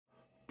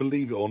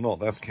believe it or not,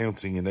 that's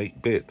counting in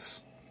 8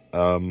 bits,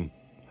 up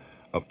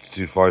to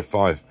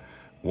 255.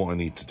 What I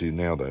need to do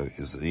now, though,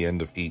 is at the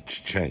end of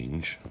each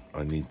change,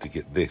 I need to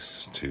get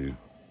this to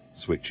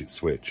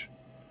switch,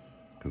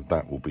 because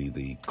that will be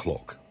the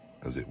clock,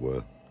 as it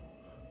were.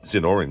 It's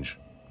in orange.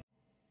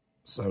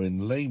 So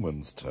in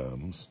layman's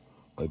terms,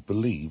 I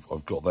believe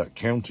I've got that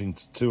counting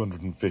to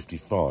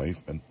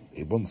 255, and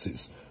once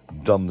it's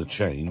done the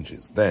change,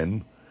 it's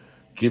then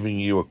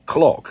giving you a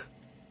clock.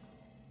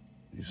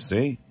 You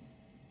see?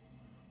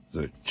 So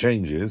it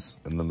changes,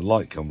 and then the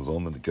light comes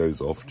on, then it goes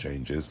off,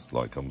 changes,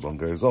 light comes on,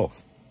 goes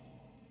off.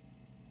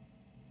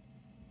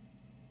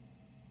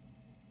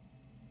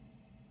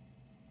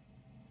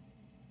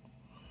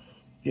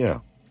 Yeah,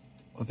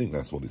 I think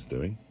that's what it's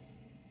doing.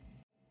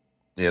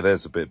 Yeah,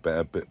 there's a bit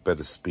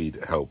better speed.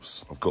 It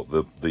helps. I've got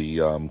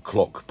the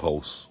clock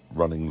pulse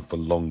running for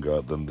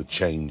longer than the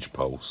change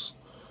pulse,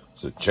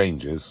 so it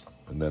changes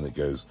and then it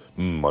goes.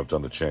 I've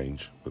done a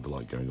change with the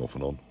light going off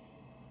and on.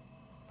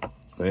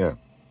 So yeah,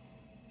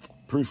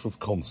 proof of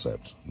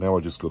concept. Now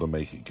I just got to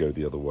make it go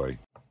the other way.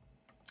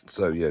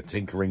 So yeah,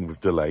 tinkering with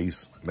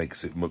delays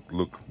makes it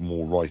look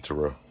more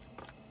righter.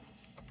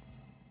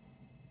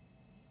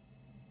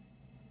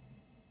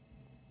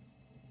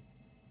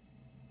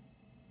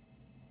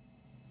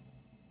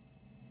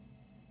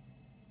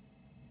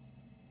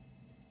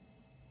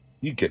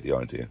 You get the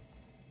idea.